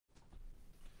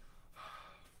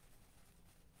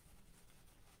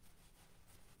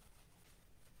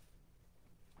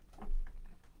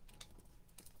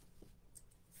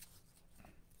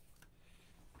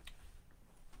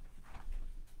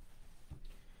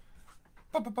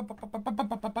It's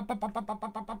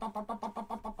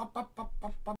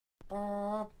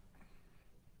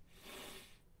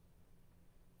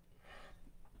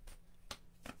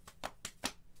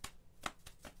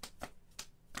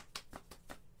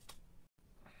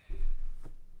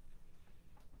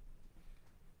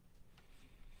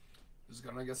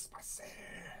gonna get spicy.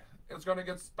 It's gonna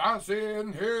get spicy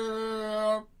in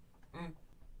here.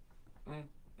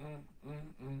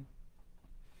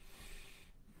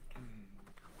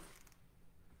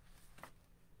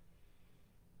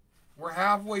 We're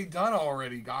halfway done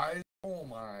already, guys. Oh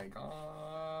my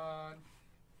god.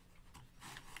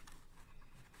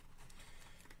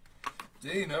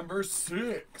 Day number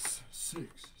 6.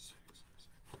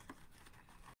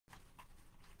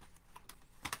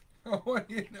 Oh, what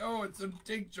do you know? It's a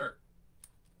tincture.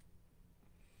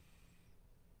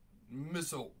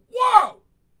 Mistle-woah!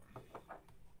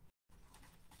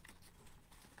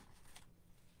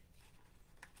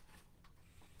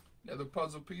 Another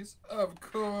puzzle piece, of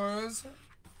course.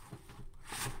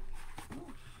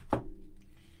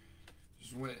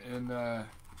 Just went and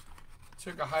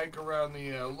took a hike around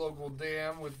the local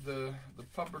dam with the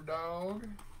pupper dog.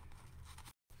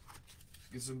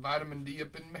 Get some vitamin D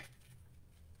up in me.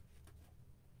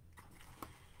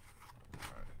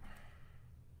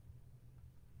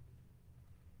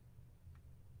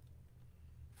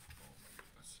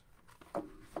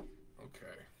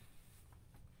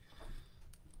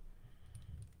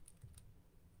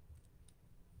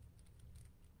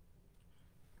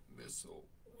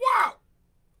 Mistle-woah!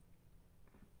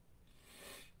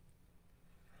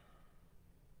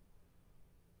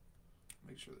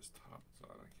 Make sure this top is on.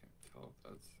 I can't tell if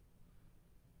that's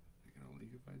gonna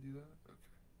leak if I do that.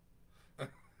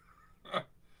 Okay.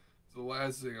 The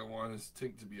last thing I want is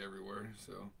tink to be everywhere,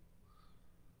 so.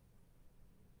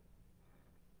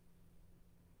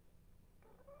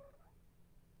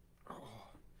 Oh.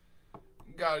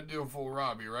 Gotta do a full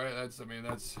Robbie, right? That's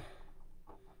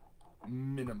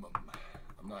minimum.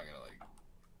 I'm not gonna like.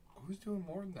 Who's doing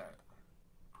more than that?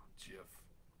 Jiff.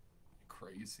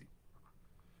 Crazy.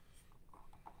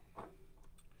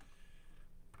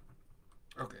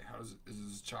 Okay, is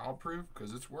this child-proof?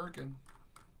 Because it's working.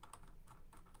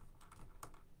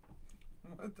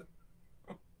 What the?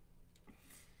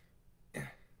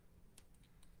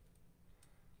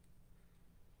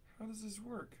 How does this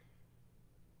work?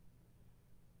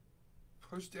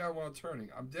 Push down while turning.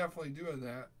 I'm definitely doing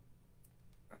that.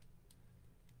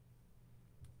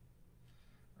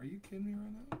 Are you kidding me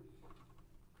right now?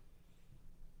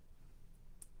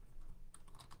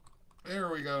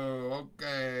 There we go.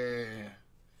 Okay.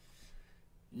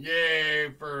 Yay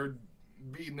for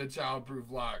beating the childproof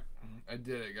lock. I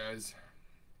did it, guys.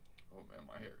 Oh man,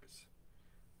 my hair is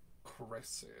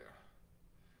crazy.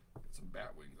 Got some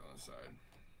bat wings on the side.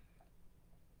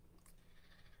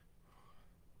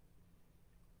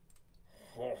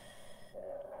 Oh.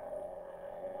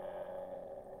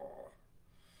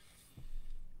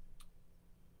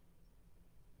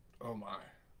 Oh my.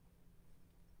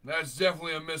 That's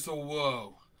definitely a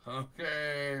Mistle-woah.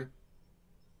 Okay.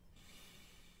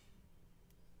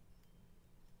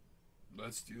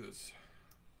 Let's do this.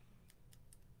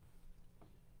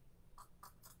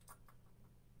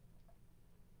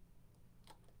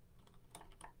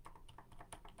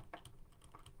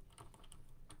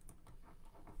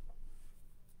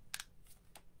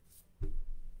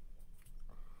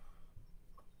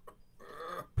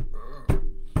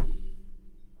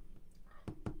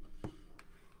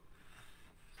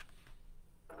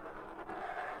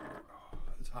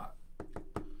 It's hot.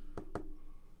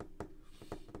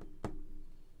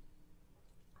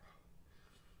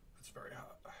 It's very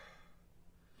hot.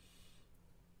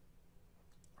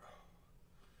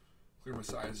 Clear my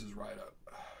sinuses right up.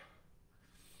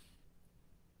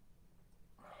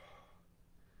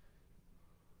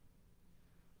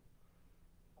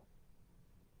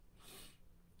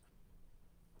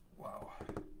 Wow.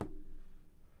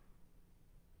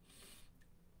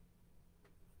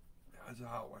 That's a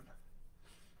hot one.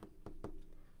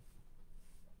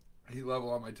 Heat level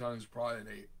on my tongue is probably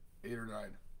an 8 or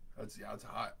 9. That's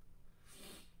hot.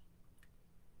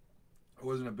 It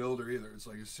wasn't a builder either. It's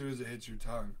like as soon as it hits your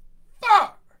tongue.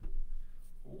 Ah!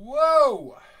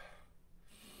 Whoa!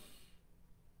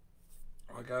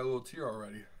 Oh, I got a little tear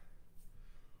already.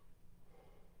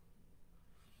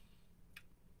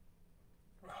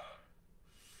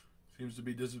 Seems to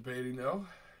be dissipating though.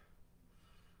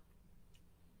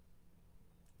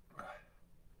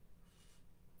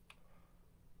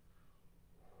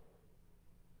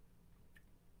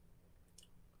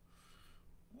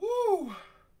 Woo!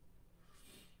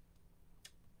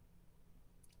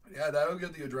 Yeah, that'll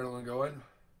get the adrenaline going.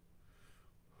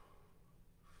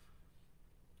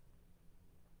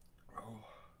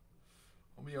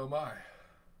 Oh me, oh my.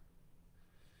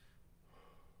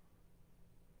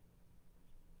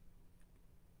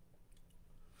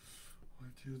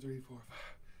 1, 2, 3, 4, 5,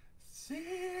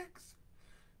 6.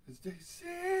 It's day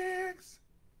 6.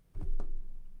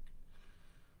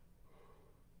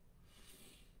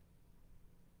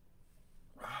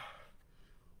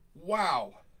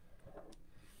 Wow.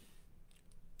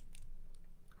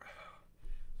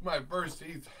 It's my first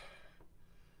teeth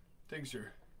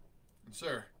tincture. And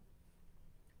sir,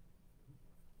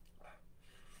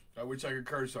 I wish I could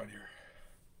curse on here.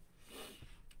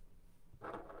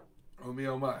 Oh me,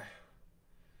 oh my.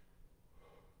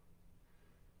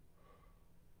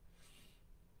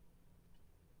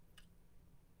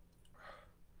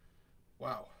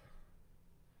 Wow.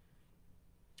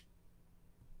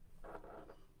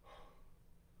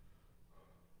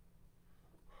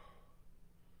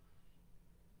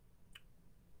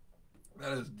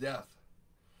 That is death.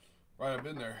 Right up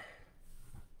in there.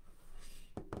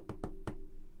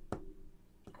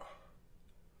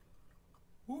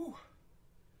 Woo.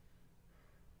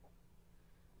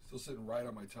 Still sitting right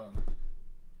on my tongue.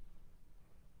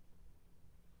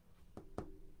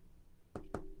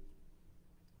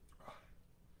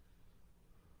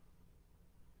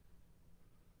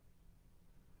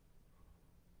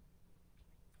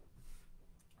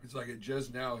 It's like it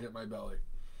just now hit my belly.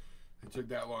 It took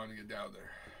that long to get down there.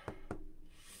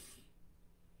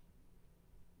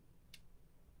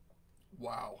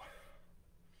 Wow.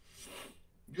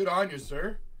 Good on you,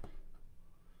 sir.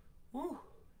 Woo.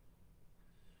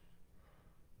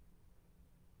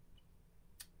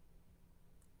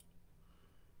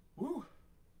 Woo.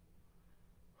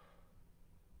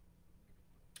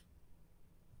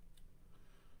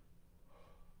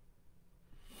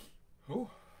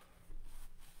 Oh.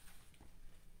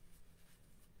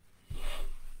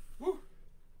 Woo.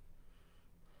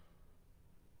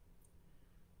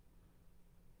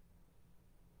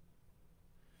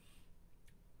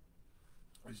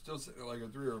 I'm still sitting at like a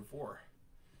 3 or a 4.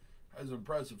 That's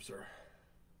impressive, sir.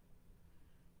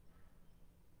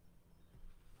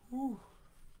 Woo.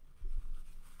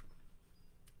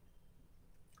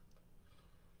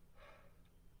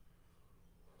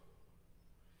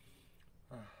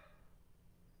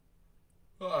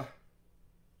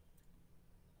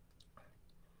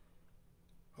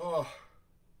 Oh.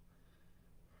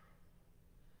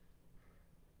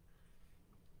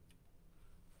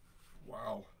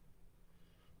 Wow.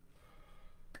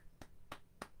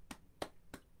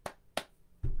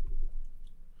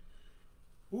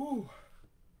 Woo.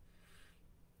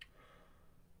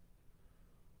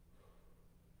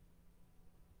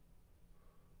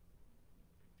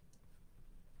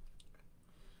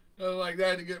 Nothing like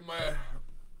that to get my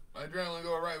adrenaline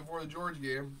going right before the George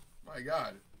game. My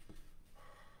God.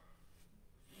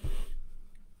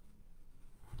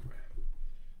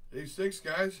 Day 6,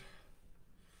 guys.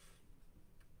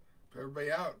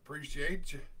 Everybody out.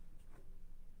 Appreciate you.